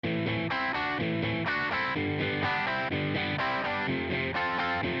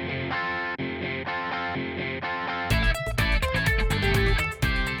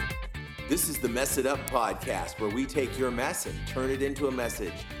This is the Mess It Up podcast, where we take your mess and turn it into a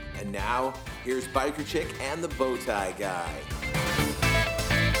message. And now, here's Biker Chick and the Bowtie Guy.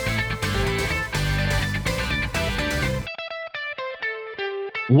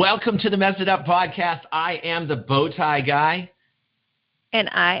 Welcome to the Mess It Up podcast. I am the Bowtie Guy. And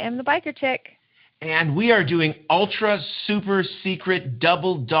I am the Biker Chick. And we are doing ultra super secret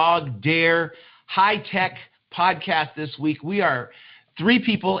double dog dare high-tech podcast this week. We are three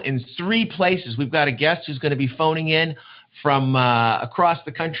people in three places. We've got a guest who's going to be phoning in from across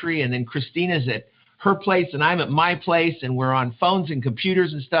the country, and then Christina's at her place and I'm at my place, and we're on phones and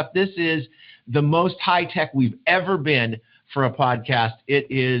computers and stuff. This is the most high-tech we've ever been for a podcast. It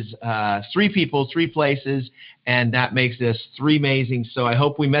is three people, three places, and that makes this three amazing. So I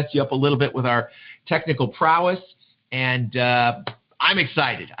hope we messed you up a little bit with our technical prowess, and I'm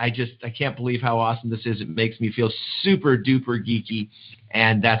excited. I can't believe how awesome this is. It makes me feel super duper geeky,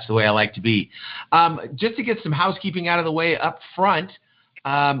 and that's the way I like to be. Just to get some housekeeping out of the way up front,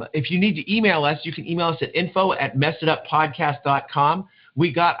 if you need to email us, you can email us at info@messituppodcast.com.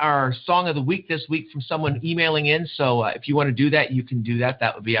 We got our song of the week this week from someone emailing in, so if you want to do that, you can do that.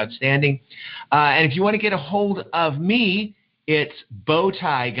 That would be outstanding. And if you want to get a hold of me, it's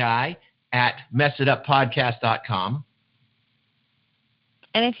bowtieguy@messituppodcast.com.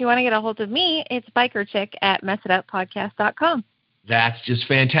 And if you want to get a hold of me, it's bikerchick@messituppodcast.com. That's just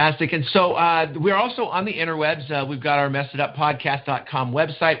fantastic. And so we're also on the interwebs. We've got our messituppodcast.com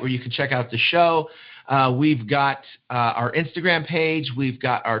website where you can check out the show. We've got our Instagram page, we've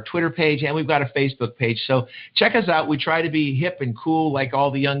got our Twitter page, and we've got a Facebook page. So check us out. We try to be hip and cool like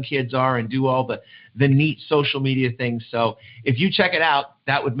all the young kids are and do all the neat social media things. So if you check it out,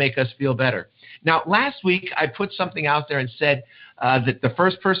 that would make us feel better. Now, last week I put something out there and said that the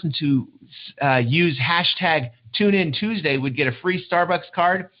first person to use hashtag TuneInTuesday would get a free Starbucks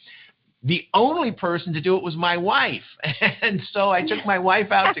card. The only person to do it was my wife. And so I took my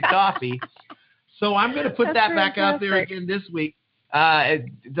wife out to coffee. So I'm going to put that back out there again this week.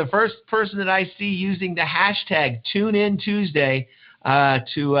 The first person that I see using the hashtag TuneInTuesday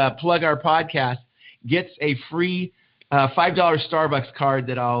to plug our podcast gets a free $5 Starbucks card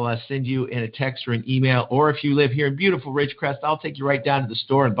that I'll send you in a text or an email. Or if you live here in beautiful Ridgecrest, I'll take you right down to the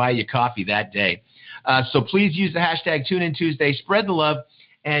store and buy you coffee that day. So please use the hashtag TuneInTuesday, spread the love,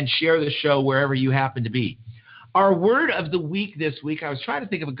 and share the show wherever you happen to be. Our word of the week this week, I was trying to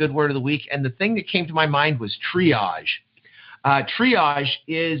think of a good word of the week, and the thing that came to my mind was triage. Triage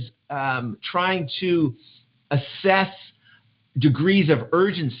is trying to assess degrees of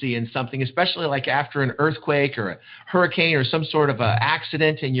urgency in something, especially like after an earthquake or a hurricane or some sort of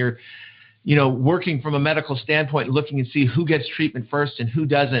accident, and you're working from a medical standpoint, looking and see who gets treatment first and who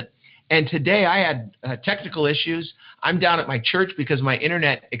doesn't. And today I had technical issues. I'm down at my church because my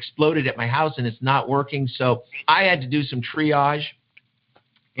internet exploded at my house and it's not working. So I had to do some triage.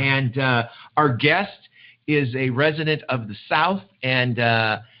 And our guest is a resident of the South, and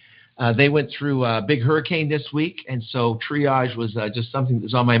they went through a big hurricane this week. And so triage was just something that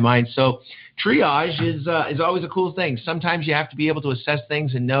was on my mind. So triage is always a cool thing. Sometimes you have to be able to assess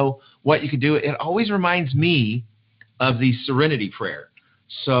things and know what you can do. It always reminds me of the Serenity Prayer.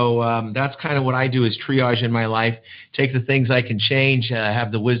 So that's kind of what I do is triage in my life, take the things I can change,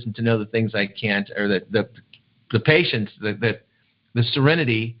 have the wisdom to know the things I can't, or the patience, the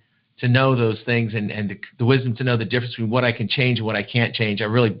serenity to know those things, and the wisdom to know the difference between what I can change and what I can't change. I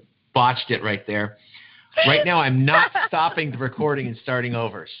really botched it right there. Right now I'm not stopping the recording and starting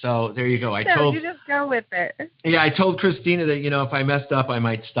over. So there you go. You just go with it. Yeah, I told Christina that, if I messed up, I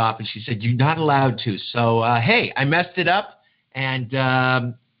might stop. And she said, you're not allowed to. So, hey, I messed it up. And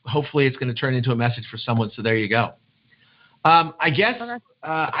hopefully it's going to turn into a message for someone. So there you go. I guess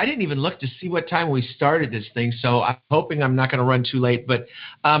I didn't even look to see what time we started this thing. So I'm hoping I'm not going to run too late. But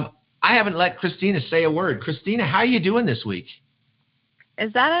I haven't let Christina say a word. Christina, how are you doing this week?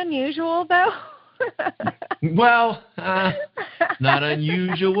 Is that unusual, though? Well, not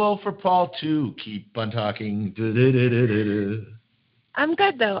unusual for Paul to keep on talking. I'm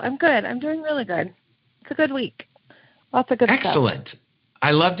good, though. I'm good. I'm doing really good. It's a good week. Lots of good stuff. Excellent.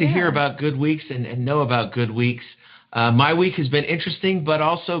 I love to hear about good weeks and know about good weeks. My week has been interesting, but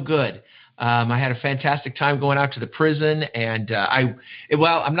also good. I had a fantastic time going out to the prison, and I'm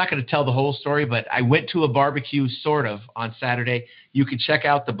not going to tell the whole story, but I went to a barbecue sort of on Saturday. You can check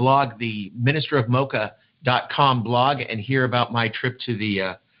out the blog, the ministerofmocha.com blog, and hear about my trip to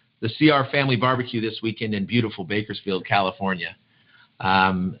the CR Family Barbecue this weekend in beautiful Bakersfield, California.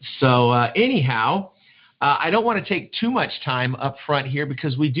 Anyhow, I don't want to take too much time up front here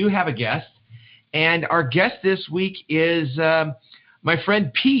because we do have a guest. And our guest this week is my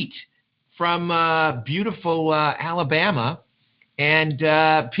friend Pete from beautiful Alabama. And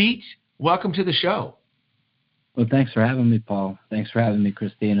Pete, welcome to the show. Well, thanks for having me, Paul. Thanks for having me,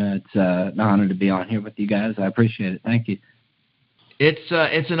 Christina. It's an honor to be on here with you guys. I appreciate it. Thank you.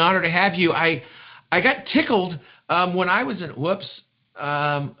 It's an honor to have you. I got tickled when I was in. Whoops,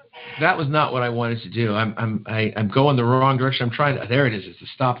 that was not what I wanted to do. I'm going the wrong direction. I'm trying to. There it is. It's a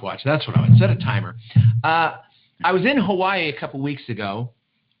stopwatch. That's what I would set a timer. I was in Hawaii a couple weeks ago,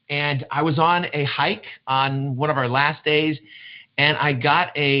 and I was on a hike on one of our last days. And I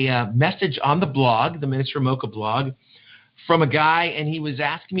got a message on the blog, the Minister Mocha blog, from a guy, and he was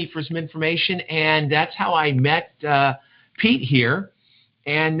asking me for some information, and that's how I met Pete here.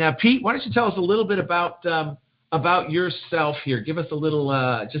 And Pete, why don't you tell us a little bit about yourself here? Give us a little,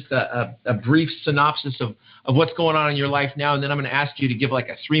 just a brief synopsis of what's going on in your life now, and then I'm going to ask you to give like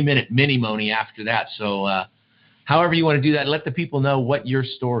a 3-minute mini-moni after that. So however you want to do that, let the people know what your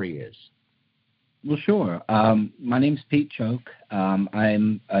story is. Well, sure. My name's Pete Choke.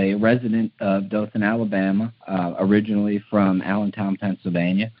 I'm a resident of Dothan, Alabama, originally from Allentown,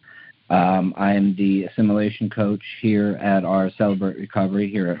 Pennsylvania. I'm the assimilation coach here at our Celebrate Recovery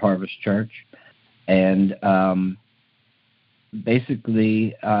here at Harvest Church. And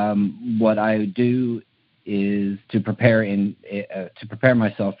basically what I do is to prepare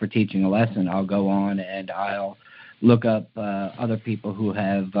myself for teaching a lesson. I'll go on and I'll look up other people who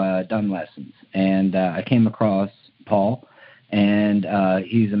have done lessons. And I came across Paul, and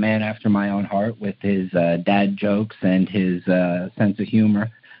he's a man after my own heart with his dad jokes and his sense of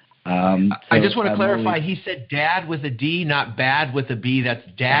humor. I just want to clarify, he said dad with a D, not bad with a B. That's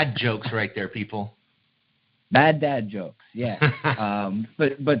dad jokes right there, people. Bad dad jokes, yeah.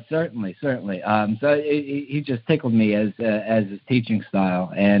 But certainly. So he just tickled me as his teaching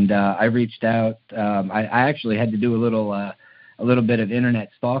style, and I reached out. I actually had to do a little bit of internet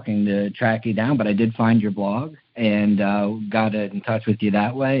stalking to track you down, but I did find your blog and got in touch with you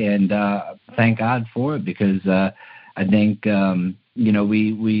that way, and thank God for it, because I think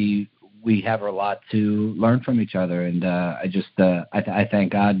we have a lot to learn from each other, and I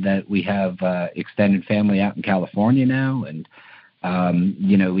thank God that we have extended family out in California now, and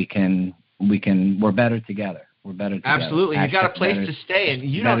we're better together. We're better together. Absolutely, you got a place to stay, and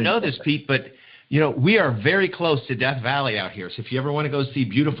you don't know this, Pete, but we are very close to Death Valley out here. So if you ever want to go see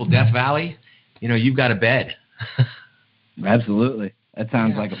beautiful Death Valley, you've got a bed. Absolutely, that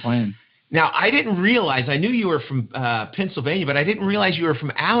sounds like a plan. Now, I didn't realize, I knew you were from Pennsylvania, but I didn't realize you were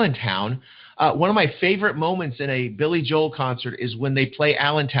from Allentown. One of my favorite moments in a Billy Joel concert is when they play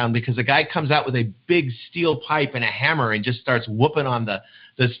Allentown, because the guy comes out with a big steel pipe and a hammer and just starts whooping on the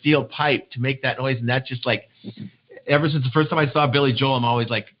steel pipe to make that noise. And that's just like, ever since the first time I saw Billy Joel, I'm always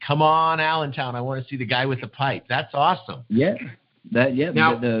like, come on, Allentown, I want to see the guy with the pipe. That's awesome. Yeah,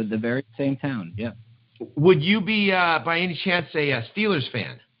 now, the very same town, yeah. Would you be, by any chance, a Steelers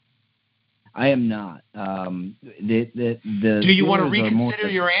fan? I am not. Do you want to reconsider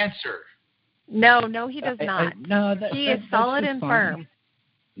your answer? No, he does not. He is solid and firm.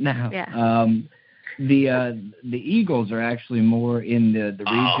 No. Yeah. The Eagles are actually more in the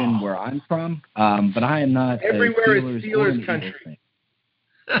region where I'm from, but I am not. Everywhere is Steelers country.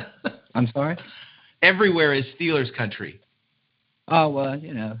 I'm sorry? Everywhere is Steelers country. Oh, well,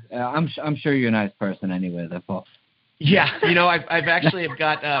 I'm sure you're a nice person anyway, though, Paul. Yeah, I've actually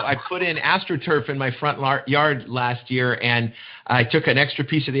got I put in AstroTurf in my front yard last year, and I took an extra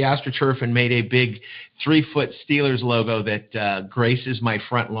piece of the AstroTurf and made a big 3-foot Steelers logo that graces my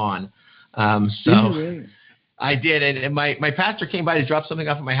front lawn. Really? I did, and my pastor came by to drop something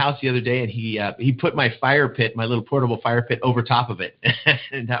off at my house the other day, and he put my fire pit, my little portable fire pit, over top of it,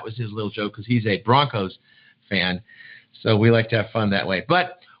 and that was his little joke because he's a Broncos fan, so we like to have fun that way,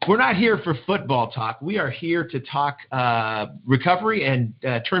 but. We're not here for football talk. We are here to talk recovery and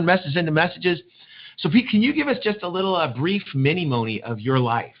turn messages into messages. So, Pete, can you give us just a little brief mini-moni of your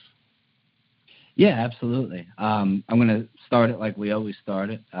life? Yeah, absolutely. I'm going to start it like we always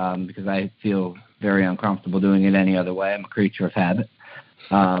start it because I feel very uncomfortable doing it any other way. I'm a creature of habit.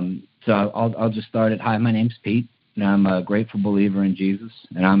 So I'll just start it. Hi, my name's Pete, and I'm a grateful believer in Jesus,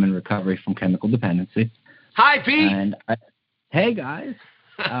 and I'm in recovery from chemical dependency. Hi, Pete. And hey, guys.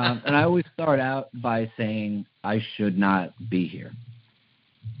 And I always start out by saying I should not be here.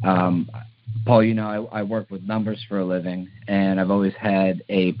 Paul, I work with numbers for a living, and I've always had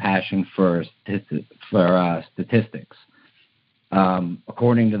a passion for statistics.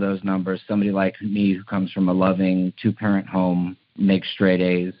 According to those numbers, somebody like me who comes from a loving 2-parent home, makes straight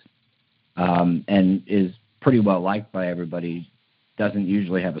A's, and is pretty well liked by everybody, doesn't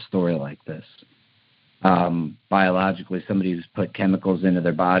usually have a story like this. Biologically, somebody who's put chemicals into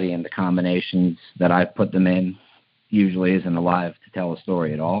their body and the combinations that I've put them in usually isn't alive to tell a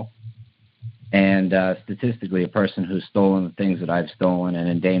story at all. And statistically, a person who's stolen the things that I've stolen and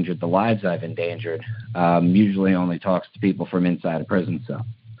endangered the lives I've endangered usually only talks to people from inside a prison cell.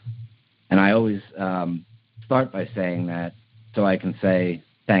 And I always start by saying that so I can say,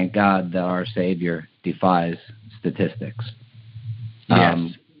 thank God that our Savior defies statistics. Yes.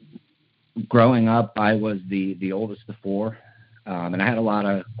 Growing up, I was the oldest of four, and I had a lot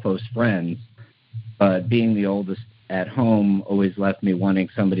of close friends, but being the oldest at home always left me wanting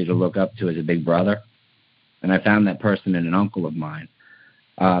somebody to look up to as a big brother, and I found that person in an uncle of mine.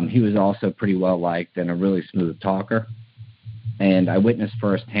 He was also pretty well-liked and a really smooth talker, and I witnessed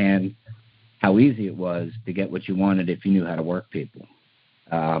firsthand how easy it was to get what you wanted if you knew how to work people.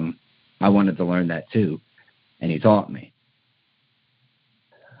 I wanted to learn that too, and he taught me.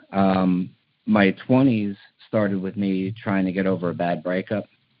 My 20s started with me trying to get over a bad breakup.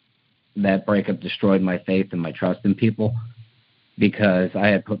 That breakup destroyed my faith and my trust in people because I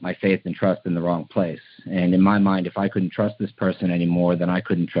had put my faith and trust in the wrong place. And in my mind, if I couldn't trust this person anymore, then I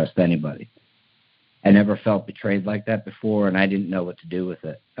couldn't trust anybody. I never felt betrayed like that before, and I didn't know what to do with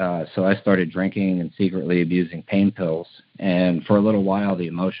it. So I started drinking and secretly abusing pain pills. And for a little while, the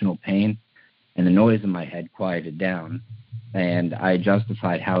emotional pain and the noise in my head quieted down. And I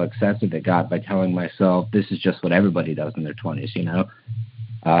justified how excessive it got by telling myself, this is just what everybody does in their 20s, you know?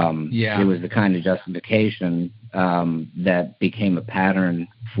 It was the kind of justification that became a pattern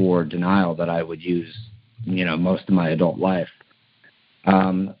for denial that I would use, you know, most of my adult life.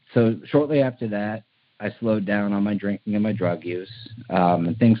 So shortly after that, I slowed down on my drinking and my drug use,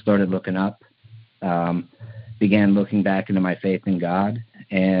 and things started looking up. Began looking back into my faith in God,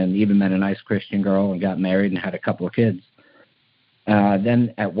 and even met a nice Christian girl and got married and had a couple of kids.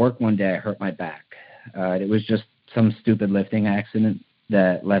 Then at work one day, I hurt my back. It was just some stupid lifting accident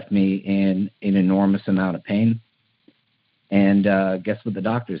that left me in an enormous amount of pain. And guess what the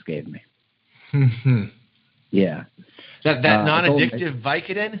doctors gave me? Yeah. That non-addictive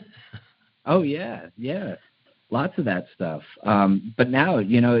Vicodin? Oh, yeah. Lots of that stuff. But now,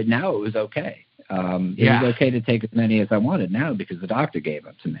 now it was okay. It was okay to take as many as I wanted now because the doctor gave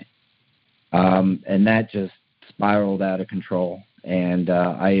them to me. And that just spiraled out of control. And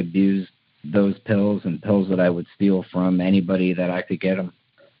I abused those pills and pills that I would steal from anybody that I could get them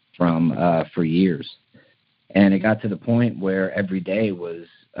from for years. And it got to the point where every day was,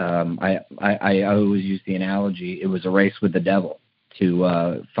 I always use the analogy, it was a race with the devil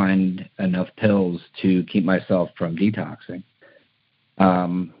to find enough pills to keep myself from detoxing.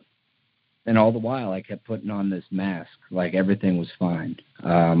 And all the while, I kept putting on this mask like everything was fine.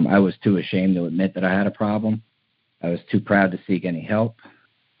 I was too ashamed to admit that I had a problem. I was too proud to seek any help.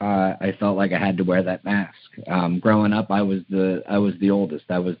 I felt like I had to wear that mask. Growing up, I was the oldest.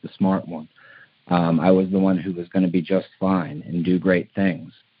 I was the smart one. I was the one who was going to be just fine and do great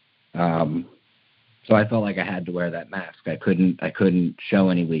things. So I felt like I had to wear that mask. I couldn't show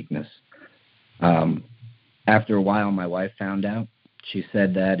any weakness. After a while, my wife found out. She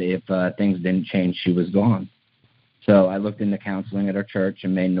said that if things didn't change, she was gone. So I looked into counseling at our church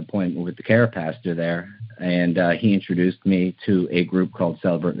and made an appointment with the care pastor there, and he introduced me to a group called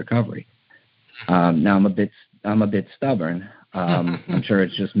Celebrate Recovery. Now I'm a bit stubborn. I'm sure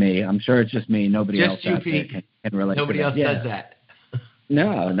it's just me. Nobody just else out there can relate. Nobody else does that.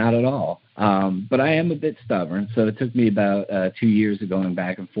 No, not at all. But I am a bit stubborn, so it took me about 2 years of going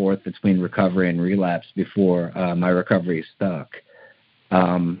back and forth between recovery and relapse before my recovery stuck.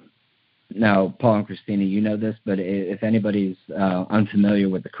 Now, Paul and Christina, you know this, but if anybody's unfamiliar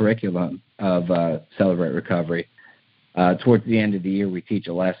with the curriculum of Celebrate Recovery, towards the end of the year, we teach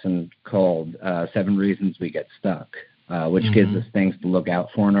a lesson called 7 Reasons We Get Stuck, which gives us things to look out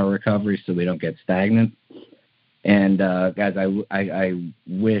for in our recovery so we don't get stagnant. And, guys, I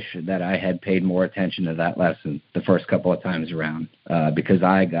wish that I had paid more attention to that lesson the first couple of times around because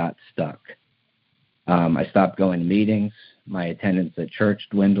I got stuck. I stopped going to meetings. My attendance at church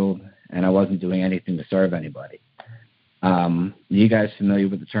dwindled, and I wasn't doing anything to serve anybody. You guys familiar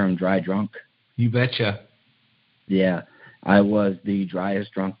with the term dry drunk? You betcha. Yeah, I was the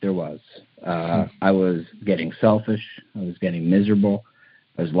driest drunk there was. I was getting selfish. I was getting miserable.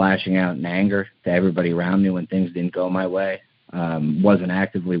 I was lashing out in anger to everybody around me when things didn't go my way. Wasn't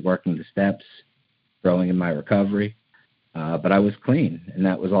actively working the steps, growing in my recovery. But I was clean, and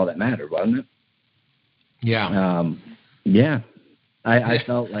that was all that mattered, wasn't it? Yeah. I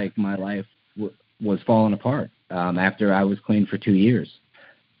felt like my life was falling apart after I was clean for 2 years.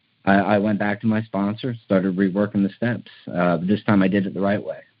 I went back to my sponsor, started reworking the steps. This time I did it the right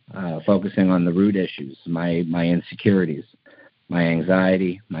way. focusing on the root issues, my insecurities, my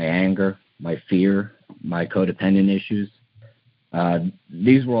anxiety, my anger, my fear, my codependent issues.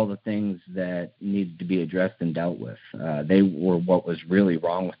 These were all the things that needed to be addressed and dealt with. They were what was really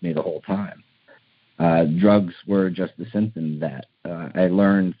wrong with me the whole time. Drugs were just a symptom of that. I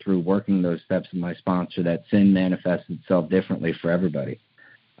learned through working those steps with my sponsor that sin manifests itself differently for everybody.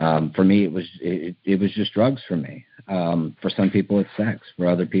 For me, it was just drugs for me. For some people, it's sex. For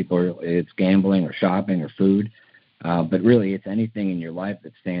other people, it's gambling or shopping or food. But really, it's anything in your life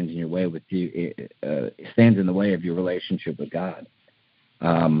that stands in your way with you. Stands in the way of your relationship with God.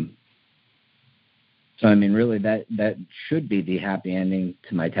 So, I mean, really, that should be the happy ending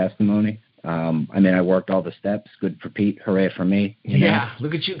to my testimony. I mean, I worked all the steps. Good for Pete. Hooray for me. Yeah,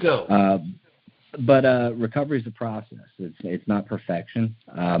 look at you go. But recovery is a process. It's not perfection.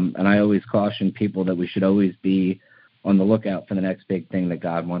 And I always caution people that we should always be on the lookout for the next big thing that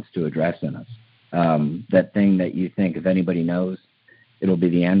God wants to address in us. That thing that you think if anybody knows, it'll be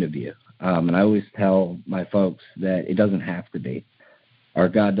the end of you. And I always tell my folks that it doesn't have to be. Our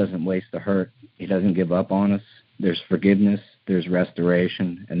God doesn't waste the hurt. He doesn't give up on us. There's forgiveness, there's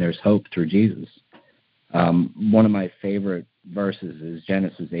restoration, and there's hope through Jesus. One of my favorite verses is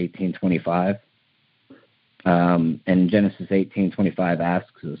Genesis 18:25. And Genesis 18:25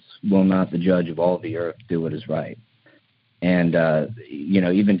 asks us, will not the judge of all the earth do what is right? And,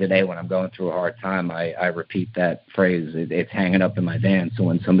 even today when I'm going through a hard time, I repeat that phrase. It's hanging up in my van, so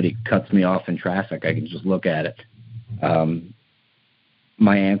when somebody cuts me off in traffic, I can just look at it.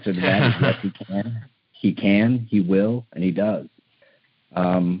 My answer to that is yes, he can. He can, he will, and he does.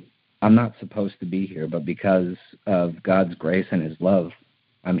 I'm not supposed to be here, but because of God's grace and his love,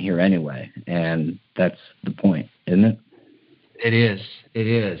 I'm here anyway, and that's the point, isn't it? It is. It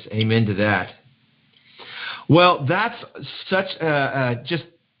is. Amen to that. Well, that's such just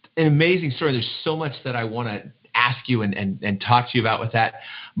an amazing story. There's so much that I want to ask you and talk to you about with that.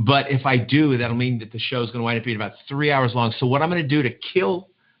 But if I do, that'll mean that the show is going to wind up being about 3 hours long. So what I'm going to do to kill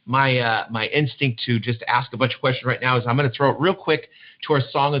my instinct to just ask a bunch of questions right now is I'm going to throw it real quick to our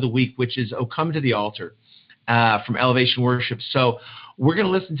song of the week, which is "Oh Come to the Altar" from Elevation Worship. So we're going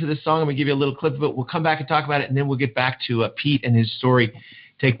to listen to this song. I'm going to give you a little clip of it. We'll come back and talk about it, and then we'll get back to Pete and his story.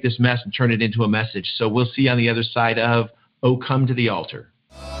 Take this mess and turn it into a message. So we'll see you on the other side of "Oh Come to the Altar."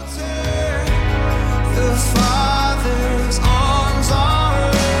 The Father's arms are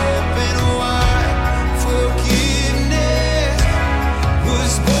open wide. Forgiveness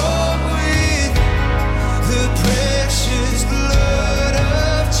was bought with the precious blood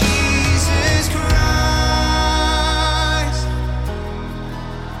of Jesus Christ.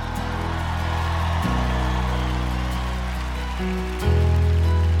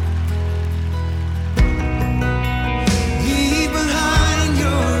 Leave behind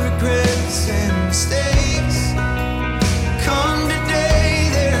your regrets and mistakes. Come today,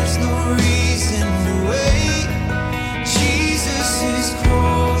 there's no reason to wait. Jesus is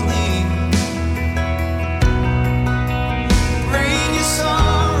calling. Bring your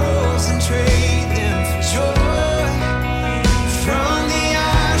sorrows and trade them for joy. From the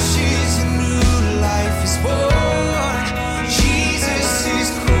ashes, a new life is born. Jesus is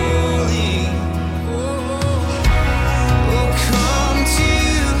calling. Oh, come to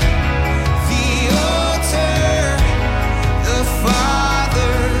the altar. The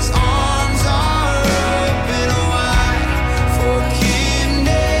Father's arms are open wide.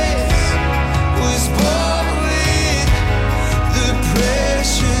 Forgiveness was bought with the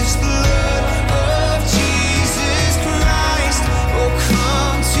precious blood of Jesus Christ. Oh,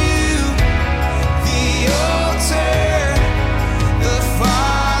 come to the altar. The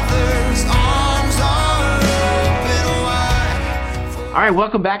Father's arms are open wide. All right,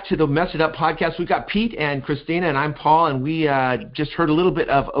 welcome back to the Mess It Up podcast. We've got Pete and Christina, and I'm Paul, and we just heard a little bit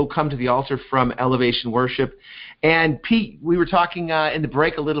of "Oh Come to the Altar" from Elevation Worship. And Pete, we were talking in the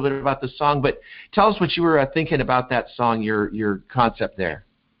break a little bit about the song, but tell us what you were thinking about that song, your concept there.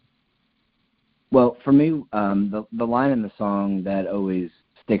 Well, for me, the line in the song that always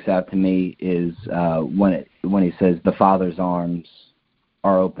sticks out to me is when he says, "The Father's arms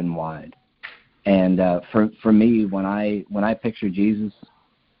are open wide." And for me, when I picture Jesus,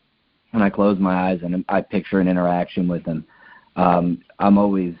 when I close my eyes and I picture an interaction with him, I'm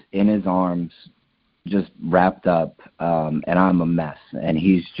always in his arms, just wrapped up, and I'm a mess, and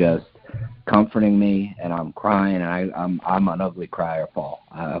he's just comforting me, and I'm crying, and I'm an ugly crier, Paul.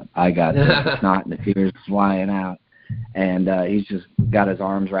 I got the snot and the tears flying out, and he's just got his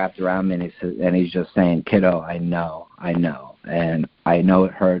arms wrapped around me, and he's just saying, "Kiddo, I know, and I know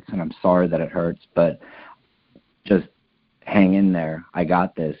it hurts, and I'm sorry that it hurts, but just hang in there. I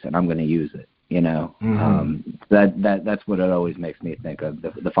got this, and I'm going to use it. That's what it always makes me think of.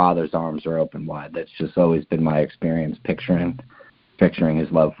 The Father's arms are open wide. That's just always been my experience, picturing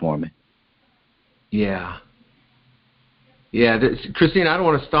His love for me. Yeah. Yeah, Christina, I don't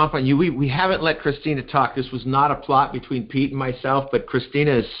want to stomp on you. We haven't let Christina talk. This was not a plot between Pete and myself, but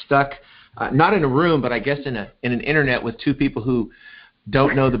Christina is stuck, not in a room, but I guess in an internet with two people who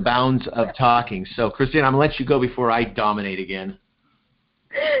don't know the bounds of talking. So, Christina, I'm going to let you go before I dominate again.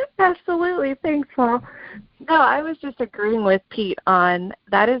 Absolutely. Thanks, Paul. No, I was just agreeing with Pete on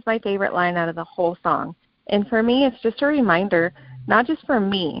that is my favorite line out of the whole song. And for me, it's just a reminder, not just for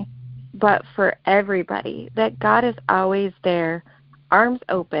me, but for everybody, that God is always there, arms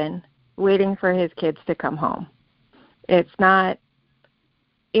open, waiting for his kids to come home. It's not,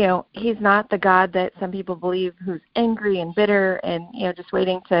 he's not the God that some people believe who's angry and bitter and, just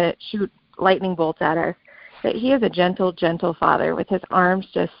waiting to shoot lightning bolts at us. That he is a gentle, gentle Father with his arms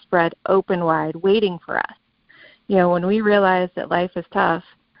just spread open wide, waiting for us. When we realize that life is tough,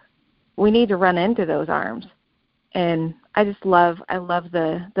 we need to run into those arms. And I love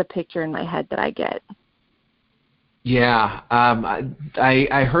the picture in my head that I get. Yeah,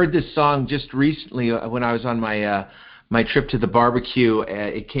 I heard this song just recently when I was on my trip to the barbecue.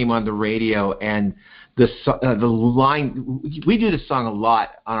 It came on the radio, and the line, we do this song a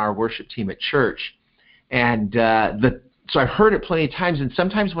lot on our worship team at church. And so I've heard it plenty of times, and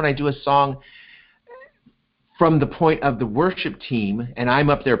sometimes when I do a song from the point of the worship team and I'm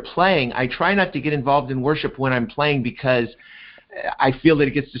up there playing, I try not to get involved in worship when I'm playing because I feel that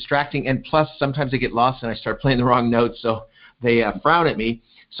it gets distracting, and plus sometimes I get lost and I start playing the wrong notes, so they frown at me.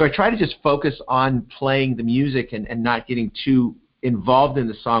 So I try to just focus on playing the music and not getting too involved in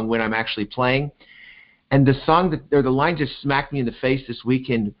the song when I'm actually playing. And the line just smacked me in the face this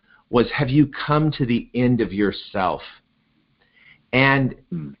weekend was, have you come to the end of yourself? And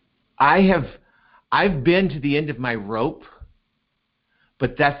I've been to the end of my rope,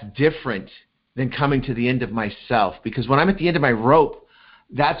 but that's different than coming to the end of myself. Because when I'm at the end of my rope,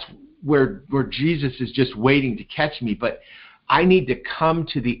 that's where Jesus is just waiting to catch me. But I need to come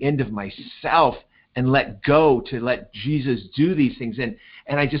to the end of myself and let go to let Jesus do these things. And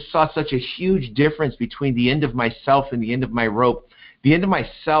I just saw such a huge difference between the end of myself and the end of my rope. The end of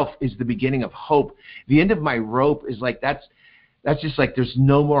myself is the beginning of hope. The end of my rope is like that's just like there's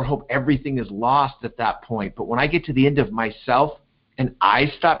no more hope. Everything is lost at that point. But when I get to the end of myself and I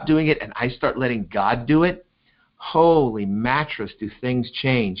stop doing it and I start letting God do it, holy mattress, do things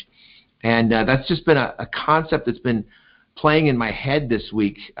change. And that's just been a concept that's been playing in my head this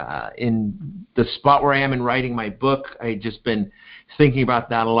week. In the spot where I am in writing my book, I've just been thinking about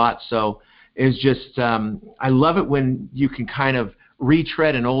that a lot. So it's just I love it when you can kind of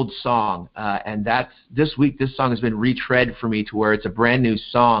retread an old song, and that's this week. This song has been retread for me to where it's a brand new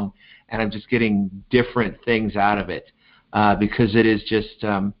song, and I'm just getting different things out of it because it is just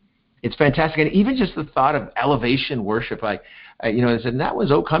it's fantastic. And even just the thought of elevation worship, I said, and that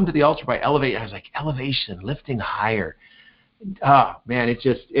was "Oh Come to the Altar" by Elevate. I was like, elevation, lifting higher. Oh man,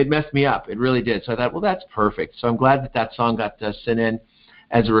 it messed me up. It really did. So I thought, well, that's perfect. So I'm glad that song got sent in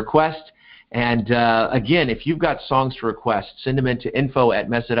as a request. And again, if you've got songs to request, send them in to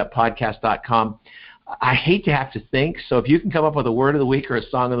info@messituppodcast.com. I hate to have to think, so if you can come up with a word of the week or a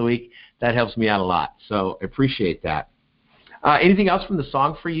song of the week, that helps me out a lot. So I appreciate that. Anything else from the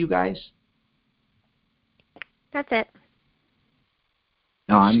song for you guys? That's it.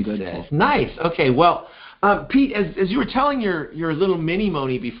 No, I'm good. Nice. Okay, well, Pete, as you were telling your little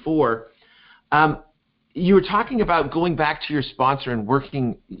mini-moni before, you were talking about going back to your sponsor and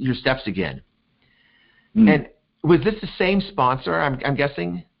working your steps again. And was this the same sponsor, I'm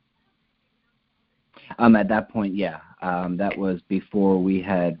guessing? At that point, yeah. That was before we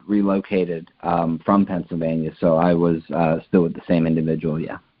had relocated from Pennsylvania, so I was still with the same individual,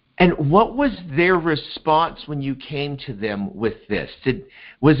 yeah. And what was their response when you came to them with this?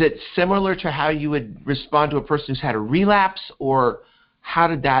 Was it similar to how you would respond to a person who's had a relapse, or how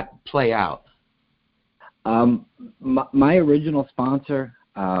did that play out? My original sponsor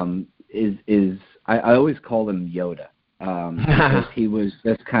is I always call him Yoda because he was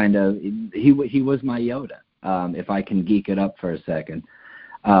just kind of he was my Yoda, if I can geek it up for a second.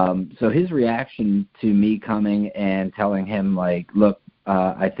 So his reaction to me coming and telling him, like, look,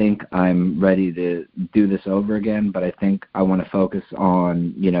 I think I'm ready to do this over again, but I think I want to focus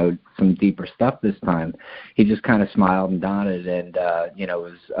on, some deeper stuff this time. He just kind of smiled and nodded and,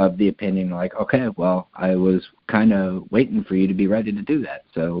 was of the opinion like, okay, well, I was kind of waiting for you to be ready to do that.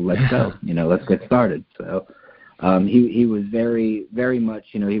 So let's go, let's get started. So He was very, very much,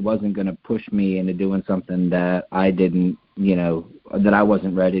 he wasn't going to push me into doing something that I didn't, that I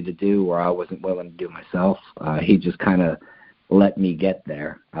wasn't ready to do or I wasn't willing to do myself. He just kind of let me get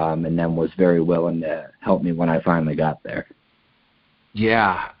there, and then was very willing to help me when I finally got there.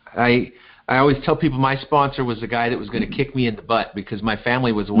 Yeah, I always tell people my sponsor was the guy that was going to kick me in the butt because my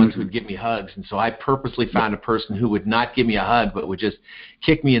family was the ones who would give me hugs, and so I purposely found a person who would not give me a hug but would just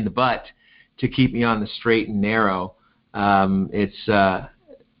kick me in the butt to keep me on the straight and narrow.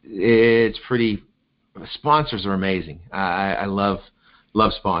 It's pretty. Sponsors are amazing. I love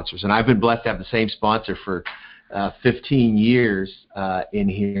sponsors, and I've been blessed to have the same sponsor for 15 years in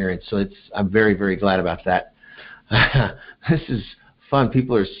here, and so I'm very, very glad about that. This is fun.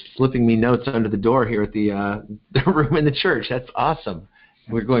 People are slipping me notes under the door here at the room in the church. That's awesome.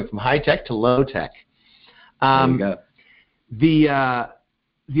 We're going from high tech to low tech. There you go.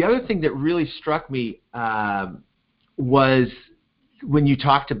 The other thing that really struck me was when you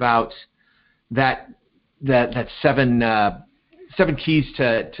talked about that 7 keys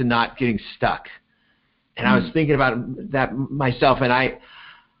to not getting stuck. And I was thinking about that myself, and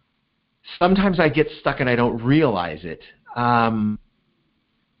sometimes I get stuck and I don't realize it. And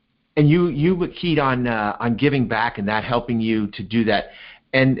you keyed on giving back and that helping you to do that.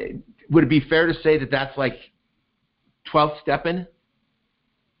 And would it be fair to say that that's like 12th stepping?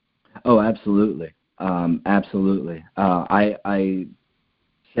 Oh, absolutely. Absolutely. I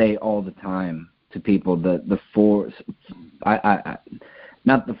say all the time to people that the 4,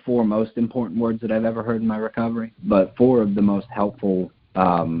 not the 4 most important words that I've ever heard in my recovery, but 4 of the most helpful,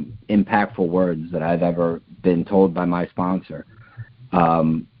 impactful words that I've ever been told by my sponsor.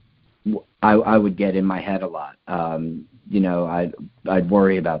 I would get in my head a lot. I'd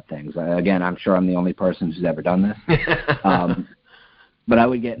worry about things. Again, I'm sure I'm the only person who's ever done this. But I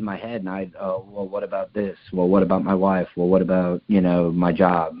would get in my head and well, what about this? Well, what about my wife? Well, what about, my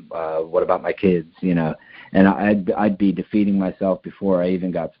job? What about my kids? And I'd be defeating myself before I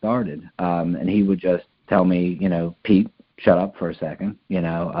even got started. And he would just tell me, Pete, shut up for a second.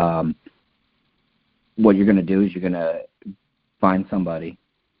 What you're going to do is you're going to find somebody,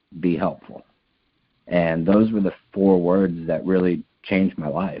 be helpful. And those were the 4 words that really changed my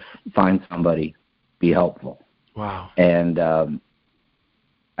life. Find somebody, be helpful. Wow. And,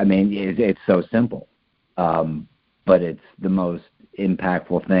 it's so simple, but it's the most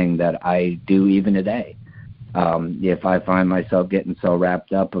impactful thing that I do even today. If I find myself getting so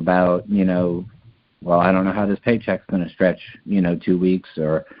wrapped up about, well, I don't know how this paycheck's going to stretch, 2 weeks,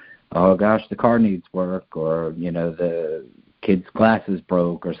 or, oh gosh, the car needs work, or, the kid's glasses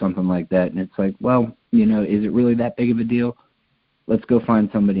broke or something like that. And it's like, well, is it really that big of a deal? Let's go find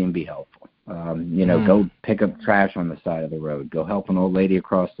somebody and be helpful. Go pick up trash on the side of the road. Go help an old lady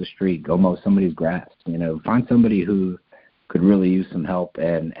across the street. Go mow somebody's grass. Find somebody who could really use some help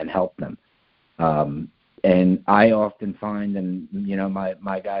and help them. And I often find, and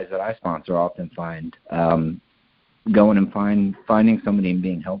my guys that I sponsor often find, going and finding somebody and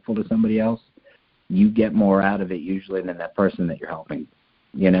being helpful to somebody else, you get more out of it usually than that person that you're helping.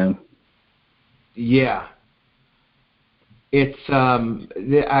 Yeah. It's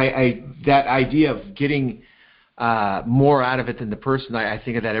that idea of getting more out of it than the person. I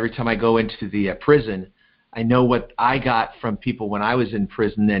think of that every time I go into the prison. I know what I got from people when I was in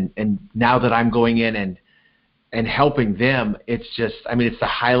prison, and now that I'm going in and helping them, it's just, it's the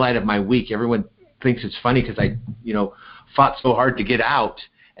highlight of my week. Everyone thinks it's funny because I, fought so hard to get out,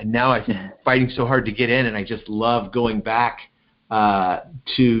 and now I'm fighting so hard to get in, and I just love going back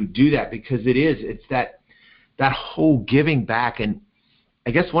to do that because it's that whole giving back. And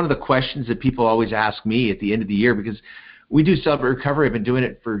I guess one of the questions that people always ask me at the end of the year, because we do Celebrate Recovery, I've been doing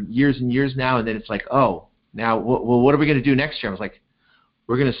it for years and years now, and then it's like, oh, now, what are we going to do next year? I was like,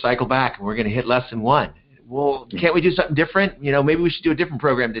 we're going to cycle back and we're going to hit lesson 1. Well, can't we do something different? Maybe we should do a different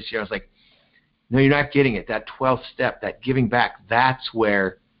program this year. I was like, no, you're not getting it. That 12th step, that giving back, that's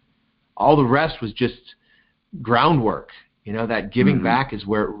where all the rest was just groundwork. That giving back is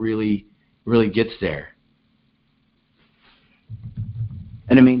where it really, really gets there.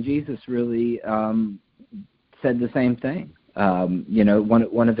 And Jesus really said the same thing.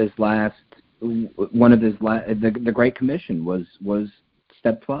 One of his last, the Great Commission was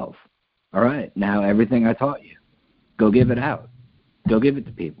step 12. All right, now everything I taught you, go give it out, go give it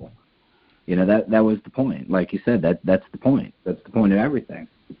to people. That was the point. Like you said, that's the point. That's the point of everything.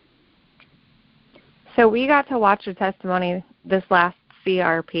 So we got to watch your testimony this last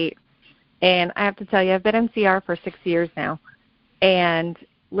CR, Pete, and I have to tell you, I've been in CR for 6 years now, and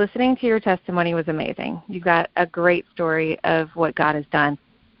listening to your testimony was amazing. You've got a great story of what God has done.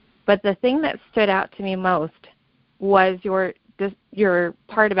 But the thing that stood out to me most was your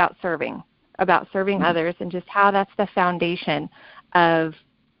part about serving others, and just how that's the foundation of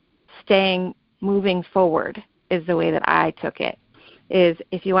moving forward is the way that I took it. Is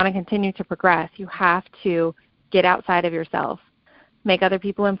if you want to continue to progress, you have to get outside of yourself, make other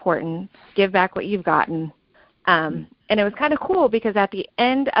people important, give back what you've gotten. And it was kind of cool because at the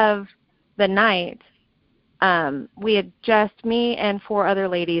end of the night, me and 4 other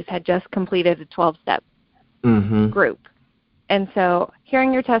ladies had just completed a 12-step group. And so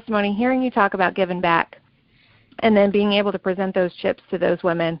hearing your testimony, hearing you talk about giving back, and then being able to present those chips to those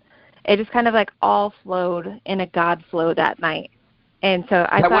women, it just kind of like all flowed in a God flow that night. And so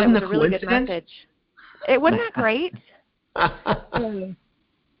I thought it was a really good message. Wasn't that great? And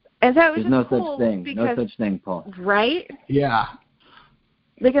so it was There's just no cool such thing. because, No such thing, Paul. Right? Yeah.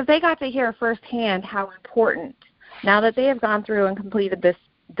 Because they got to hear firsthand how important, now that they have gone through and completed this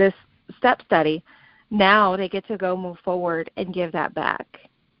step study, now they get to go move forward and give that back.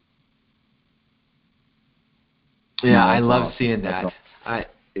 Yeah, I love seeing that. I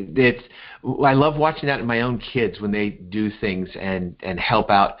love watching that in my own kids when they do things and help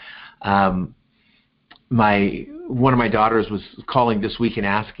out. One of my daughters was calling this week and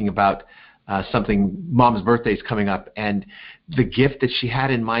asking about something. Mom's birthday's coming up, and the gift that she had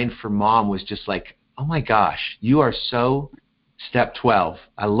in mind for Mom was just like, oh my gosh, you are so step 12.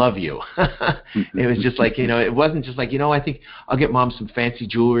 I love you. It was just like, it wasn't just like, I think I'll get Mom some fancy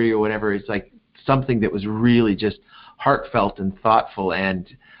jewelry or whatever. It's like something that was really just heartfelt and thoughtful. And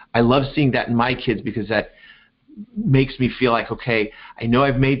I love seeing that in my kids because that makes me feel like, okay, I know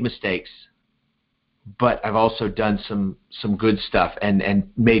I've made mistakes, but I've also done some good stuff and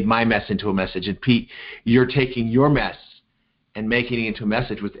made my mess into a message. And Pete, you're taking your mess and making it into a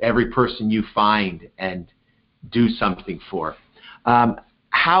message with every person you find and do something for.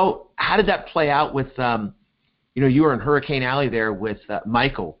 How did that play out with, you were in Hurricane Alley there with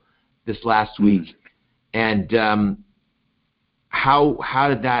Michael this last week, and how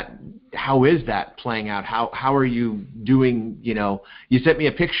is that playing out? How are you doing? You sent me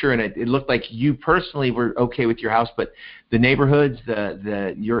a picture and it looked like you personally were okay with your house, but the neighborhoods,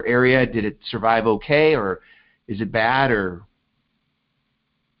 your area, did it survive okay, or is it bad, or?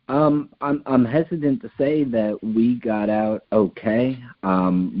 I'm hesitant to say that we got out okay.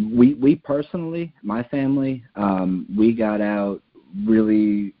 We personally, my family, we got out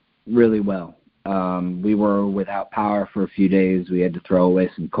really, really well. We were without power for a few days. We had to throw away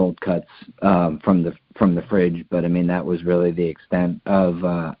some cold cuts from the fridge, but I mean that was really the extent of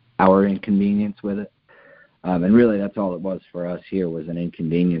our inconvenience with it. And really, that's all it was for us here, was an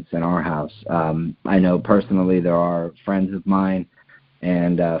inconvenience in our house. I know personally there are friends of mine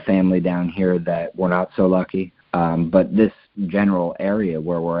and family down here that were not so lucky. But this general area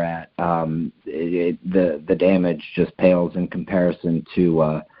where we're at, the damage just pales in comparison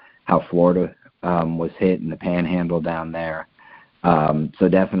to how Florida was hit and the Panhandle down there. So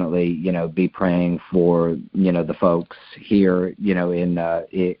definitely, be praying for the folks here, in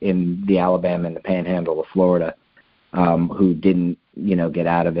the Alabama and the Panhandle of Florida, who didn't get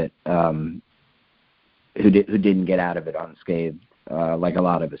out of it, who didn't get out of it unscathed. Like a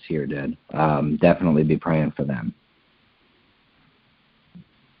lot of us here did. Definitely be praying for them.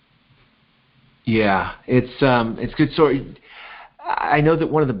 Yeah, it's good. So I know that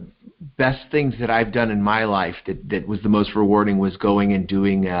one of the best things that I've done in my life that was the most rewarding was going and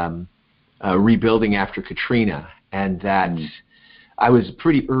doing rebuilding after Katrina, and that I was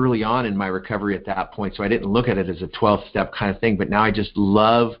pretty early on in my recovery at that point, so I didn't look at it as a 12-step kind of thing, but now I just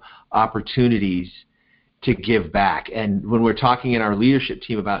love opportunities to give back. And when we're talking in our leadership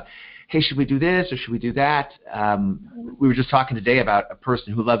team about, hey, should we do this or should we do that? We were just talking today about a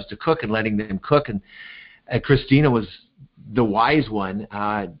person who loves to cook and letting them cook. And Christina was the wise one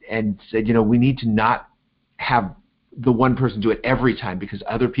and said, we need to not have the one person do it every time because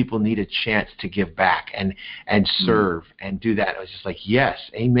other people need a chance to give back and serve and do that. I was just like, yes,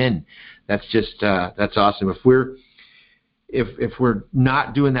 amen. That's just, that's awesome. If we're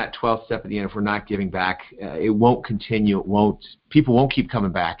not doing that 12th step at the end, if we're not giving back, it won't continue. People won't keep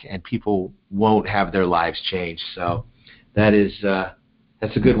coming back, and people won't have their lives changed. So that's a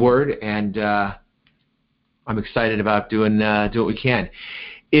good word, and I'm excited about doing what we can.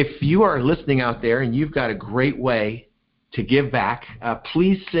 If you are listening out there and you've got a great way to give back,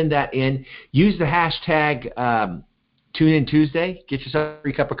 please send that in. Use the hashtag TuneInTuesday. Get yourself a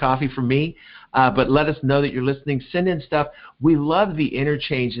free cup of coffee from me. But let us know that you're listening. Send in stuff. We love the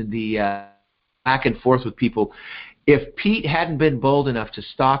interchange and the back and forth with people. If Pete hadn't been bold enough to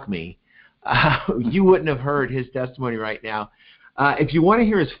stalk me, you wouldn't have heard his testimony right now. If you want to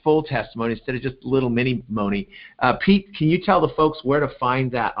hear his full testimony instead of just a little mini Moni, Pete, can you tell the folks where to find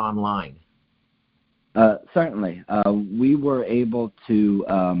that online? Certainly. We were able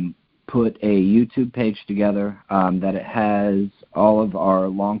to put a YouTube page together that it has all of our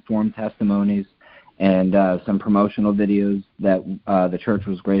long-form testimonies and some promotional videos that the church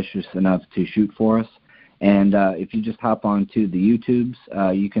was gracious enough to shoot for us. And if you just hop onto the YouTubes,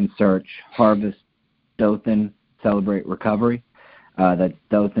 you can search Harvest Dothan Celebrate Recovery. That's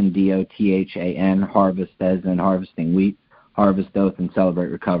Dothan, D-O-T-H-A-N, harvest as in harvesting wheat, Harvest Dothan Celebrate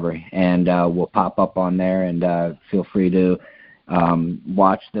Recovery. And we'll pop up on there, and feel free to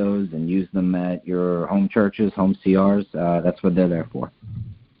watch those and use them at your home churches, home CRs. That's what they're there for.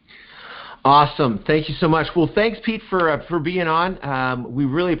 Awesome. Thank you so much. Well, thanks, Pete, for being on. We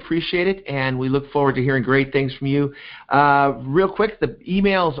really appreciate it, and we look forward to hearing great things from you. Real quick, the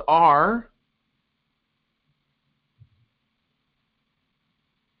emails are...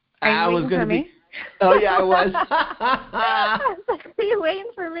 Are you waiting for me? Oh, yeah, I was. Are you waiting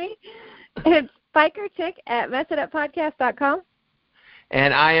for me? It's bikerchick@messituppodcast.com.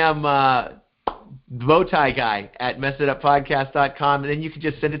 And I am the Bowtie Guy at messituppodcast.com. And then you can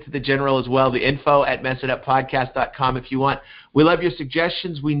just send it to the general as well, the info@messituppodcast.com if you want. We love your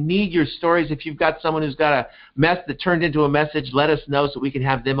suggestions. We need your stories. If you've got someone who's got a mess that turned into a message, let us know so we can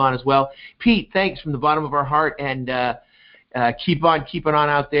have them on as well. Pete, thanks from the bottom of our heart, and keep on keeping on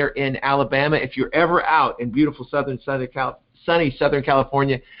out there in Alabama. If you're ever out in beautiful sunny Southern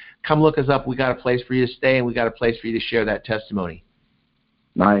California, come look us up. We got a place for you to stay, and we got a place for you to share that testimony.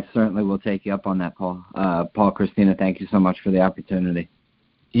 I certainly will take you up on that, Paul. Paul, Christina, thank you so much for the opportunity.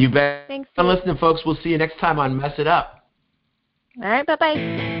 You bet. Thanks. Listening, folks. We'll see you next time on Mess It Up. All right,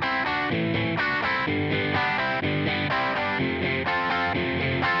 bye-bye.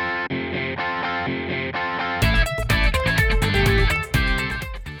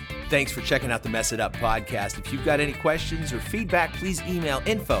 Thanks for checking out the Mess It Up podcast. If you've got any questions or feedback, please email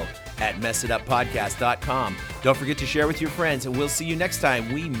info@messituppodcast.com. Don't forget to share with your friends, and we'll see you next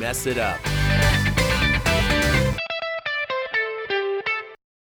time we mess it up.